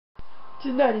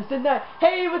Tonight is the night.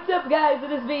 Hey, what's up, guys?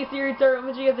 It is me, Siri Turtle,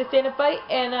 with you guys. I stand and fight,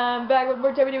 and I'm back with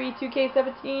more WWE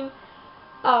 2K17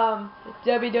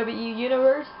 WWE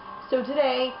Universe. So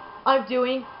today, I'm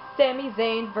doing Sami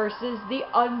Zayn versus The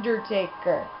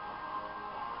Undertaker.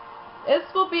 This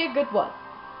will be a good one.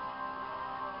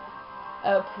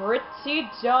 A pretty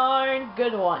darn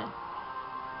good one.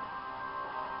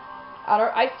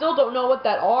 I still don't know what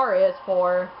that R is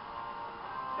for.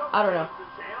 I don't know.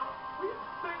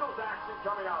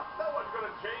 Coming out. No one's going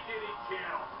to change any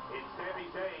channel. It's Sami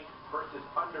Zayn versus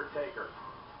Undertaker.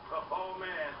 Oh,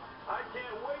 man. I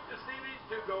can't wait to see these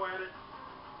two go at it.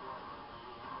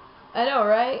 I know,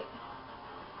 right?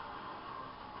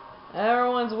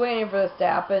 Everyone's waiting for this to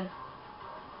happen.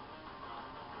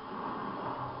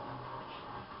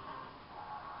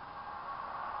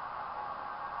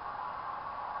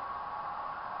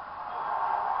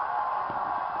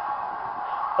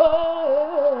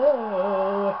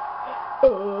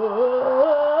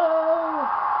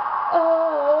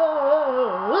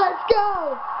 Let's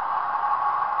go!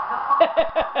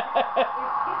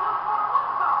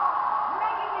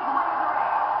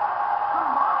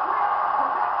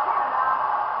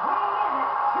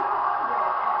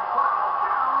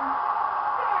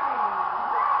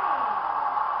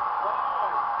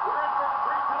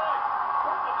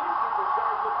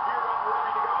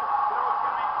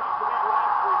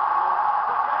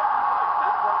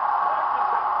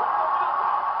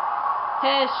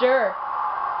 Hey, sure.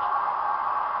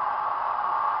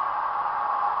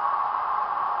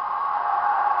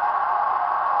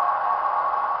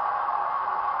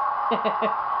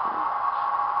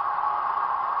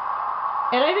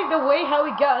 And I think the way how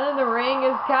he got in the ring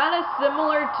is kind of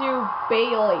similar to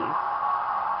Bailey's.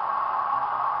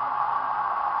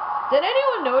 Did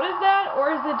anyone notice that,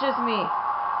 or is it just me?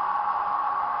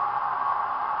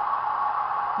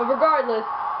 But regardless,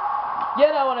 you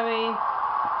know what I mean.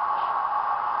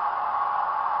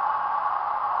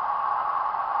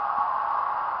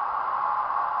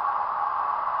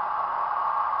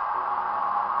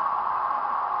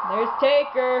 There's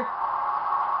Taker.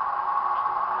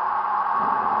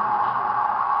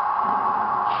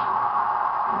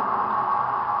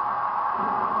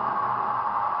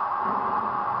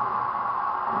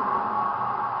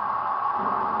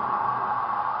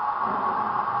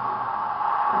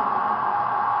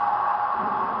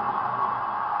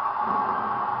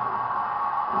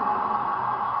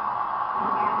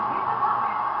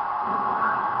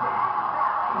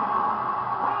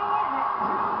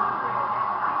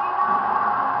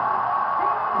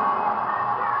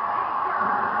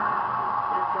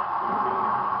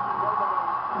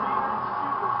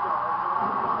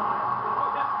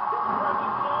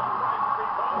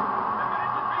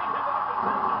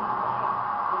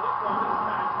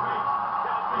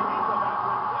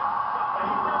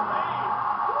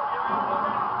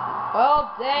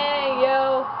 Oh, dang,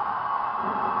 yo.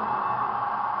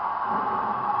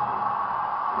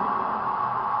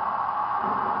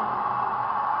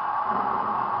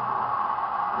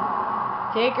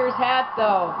 Taker's hat,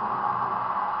 though.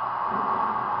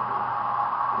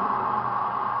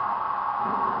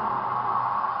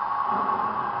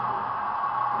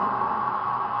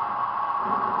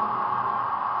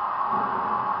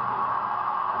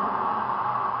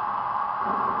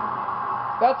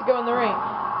 About to go in the ring.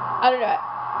 I don't know.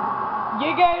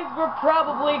 You guys were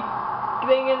probably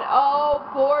thinking, oh,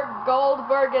 poor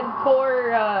Goldberg and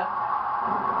poor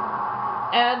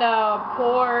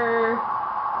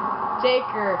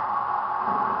Taker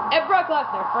and Brock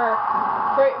Lesnar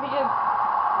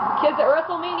because at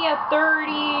WrestleMania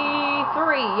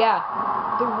 33, yeah,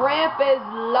 the ramp is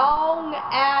long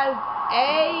as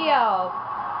AF,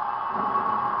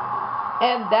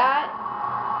 and that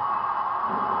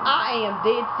I am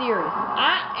dead serious.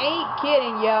 I ain't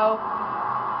kidding, yo.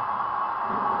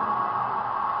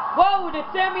 Whoa, did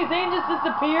Sami Zayn just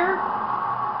disappear?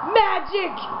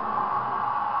 Magic!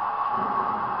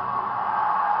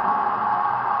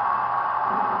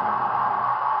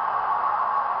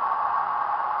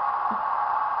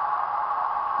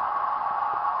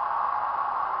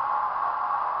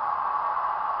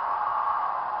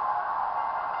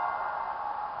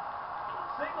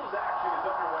 Singles action is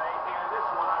underway, and this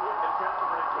one I wouldn't have counted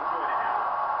when it was going to happen.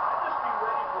 I'd just be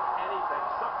ready for anything.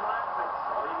 Sometimes that's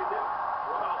all you can do.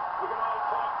 Well, we can all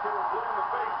talk till we're blue in the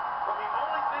face, but the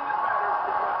only thing that matters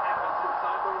is what happens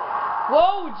inside the ring.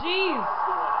 Whoa, jeez.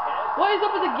 What is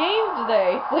up with the game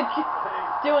today? Like,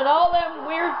 doing all them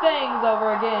weird things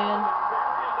over again.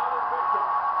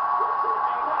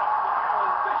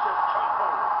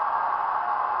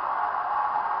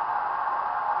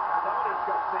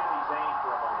 Sami Zayn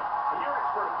for a moment. And your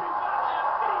expert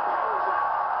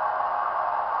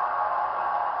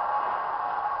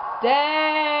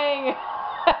Dang!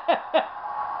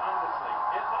 Honestly,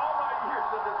 in all my years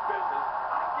in this business,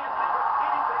 I can't think of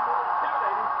anything more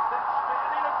intimidating than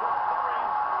standing across the ring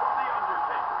from The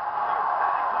Undertaker. Our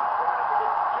aesthetically incredible, this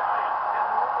giant and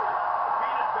roaring,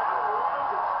 defeated battle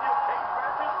royals and steel cage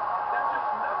matches. There's just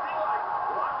nothing like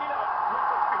locking up with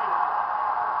the Phoenix.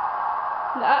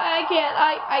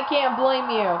 I can't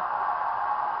blame you.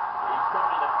 He's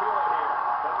starting to feel it here,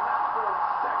 but not for a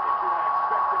second do I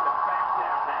expect him to back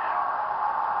down now.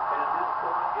 And at this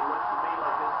point, it looks to me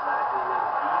like this match is as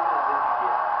even as it can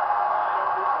get. I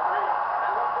don't disagree.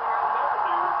 And one thing I'll never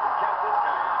do is count this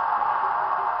guy out.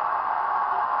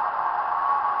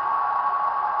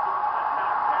 A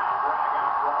knockdown,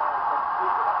 drag-out brawl,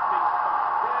 complete with a big spot.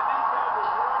 And these guys are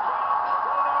throwing bombs and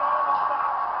pulling out all the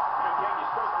stops. You know, Ken, you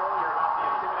spoke earlier about the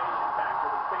intimidation factor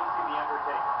with facing The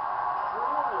Undertaker.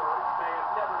 Truer words may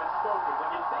have never been spoken.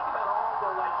 When you think about all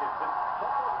the legends and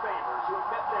Hall of Famers who have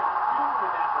met their doom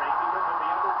in that ring because of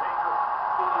The Undertaker,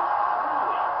 it is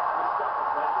truly the stuff of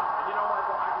legend. And you know,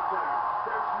 Michael, I can tell you,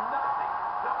 there's nothing,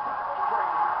 no type of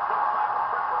training, no type of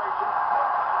preparation, no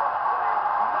type of plan,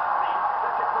 nothing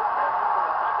that can prepare you for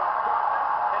the type of darkness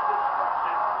and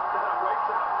destruction that awaits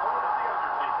an opponent of The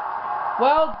Undertaker.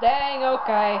 Well, dang,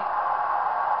 okay.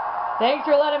 Thanks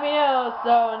for letting me know.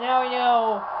 So now we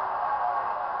know,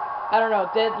 I don't know,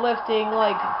 deadlifting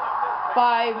like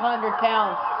 500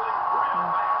 pounds.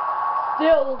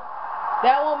 Still,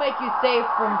 that won't make you safe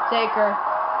from Taker.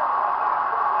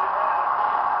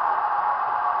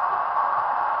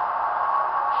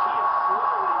 He is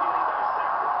slowly getting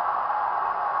dissected.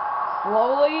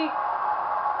 Slowly?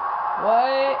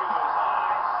 What? Look at those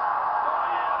eyes. Oh,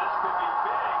 yeah, this could be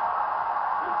big.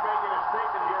 He's making a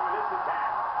statement here with this attack.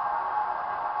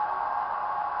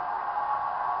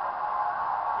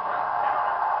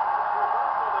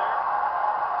 Reversal there.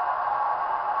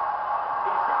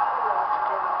 He's got the rope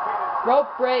for the pin.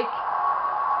 Rope break.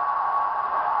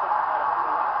 That stock might have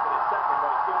only lasted a second, but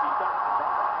it's going to be something to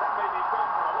talk about. That may be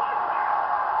something for a lifetime.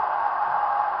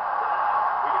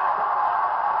 We got a couple.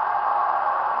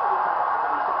 I'm a little surprised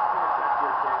that he's off contact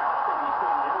here, Ken. I don't think he's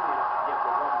putting nearly enough to get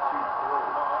the 1, 2, 3.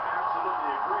 Oh, I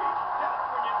absolutely agree. Just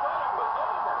when you thought it was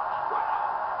over.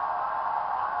 Wow.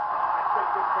 I think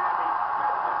this man means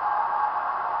business.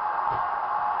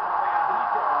 Oh, man,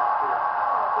 he's going off here. I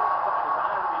don't know if this is by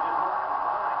design or if he just lost his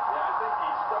mind. Yeah, I think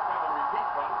he's stuck on the repeat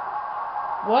button.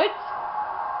 What?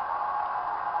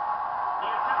 He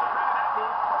anticipated that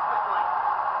move perfectly.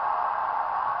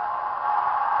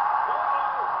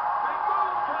 Uh-oh, big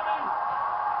move coming.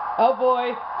 Oh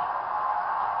boy.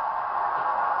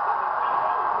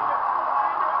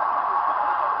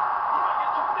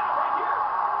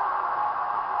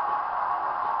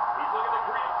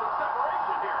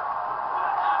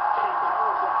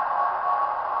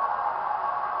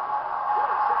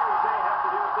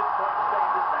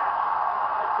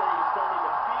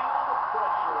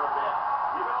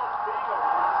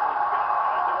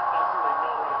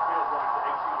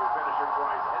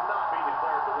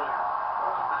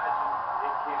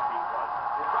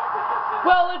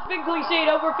 Well, it's been cliched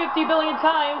over 50 billion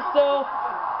times, so...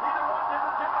 Neither one did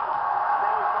the job.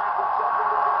 Now he finds himself in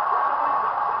this incredibly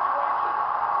tough situation.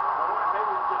 You know what?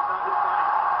 Maybe it's just not his night.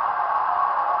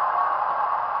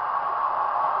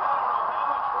 I don't know how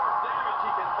much more damage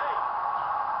he can take.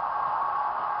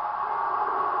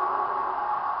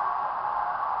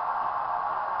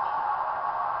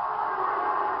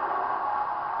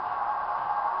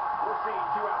 We're seeing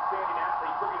two outstanding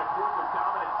athletes looking to prove their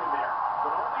dominance in there,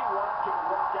 but only one can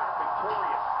walk out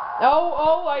victorious.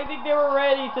 Oh, I think they were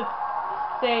ready to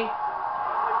say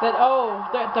that, oh,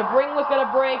 the ring was going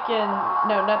to break and...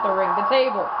 No, not the ring, the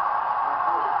table.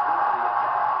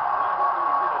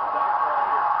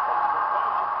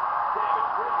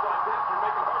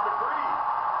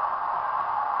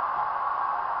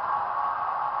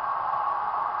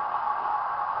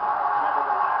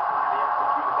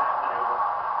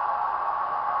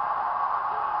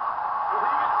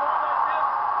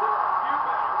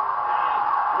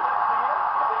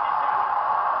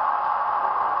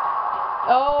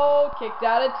 Oh, kicked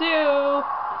out at 2.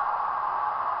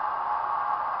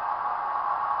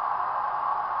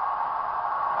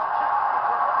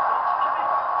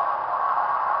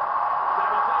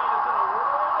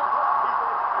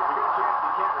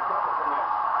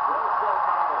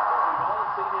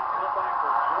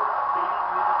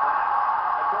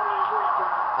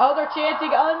 Oh, they're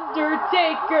chanting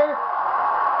Undertaker.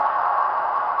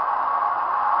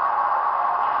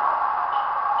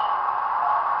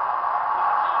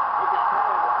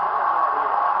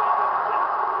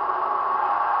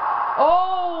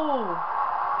 Oh!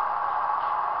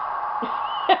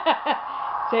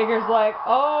 Taker's like,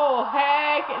 oh,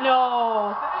 heck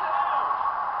no.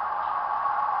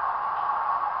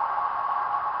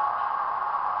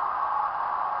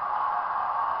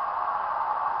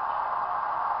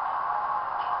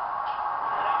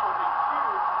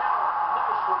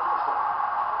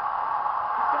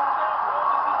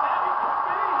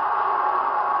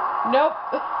 Nope.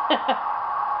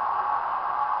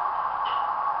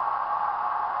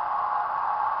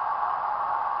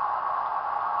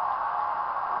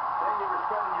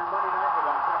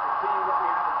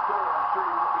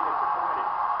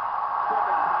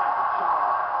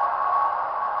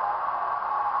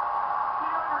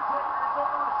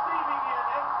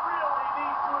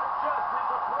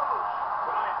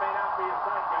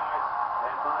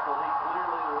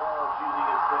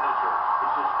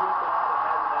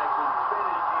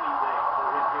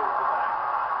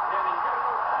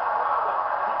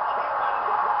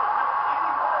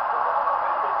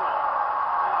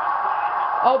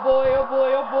 Oh boy, oh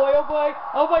boy, oh boy, oh boy.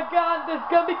 Oh my god, this is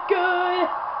gonna be good.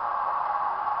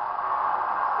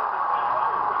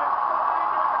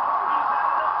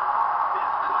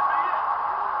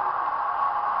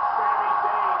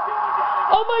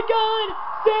 Oh my god,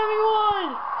 Sammy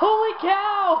won. Holy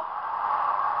cow.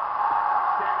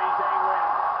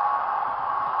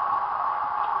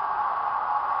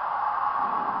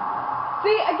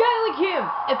 See, a guy like him,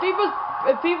 if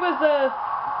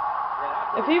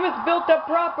he was built up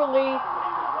properly,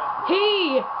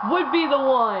 he would be the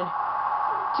one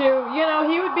to, you know,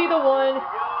 he would be the one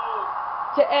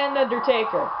to end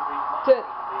Undertaker,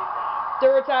 to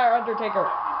retire Undertaker.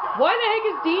 Why the heck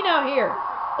is Dean out here?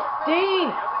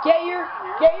 Dean, get your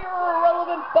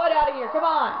irrelevant butt out of here, come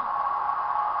on.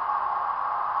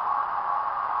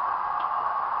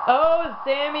 Oh,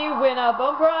 Sammy went up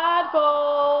on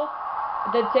prideful.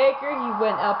 The Taker, he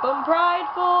went up on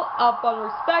prideful, up on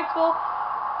respectful,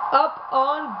 up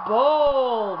on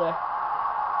bold.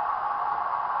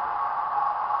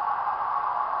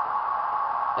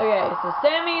 Okay, so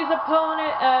Sammy's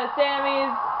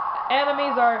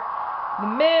enemies are The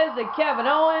Miz and Kevin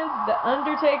Owens. The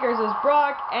Undertaker's is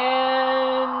Brock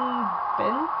and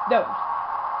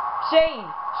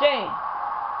Shane.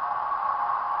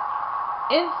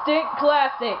 Instant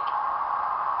classic.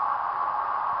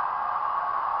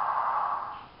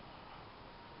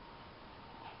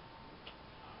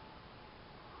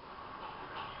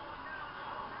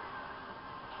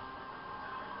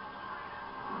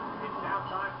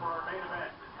 Time for our main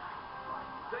event.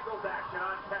 Singles action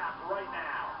on tap right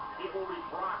now. It will be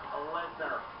Brock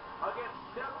Lesnar against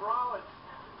Seth Rollins.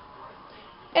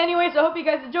 Anyways, I hope you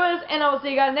guys enjoyed this, and I will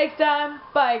see you guys next time.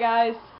 Bye, guys.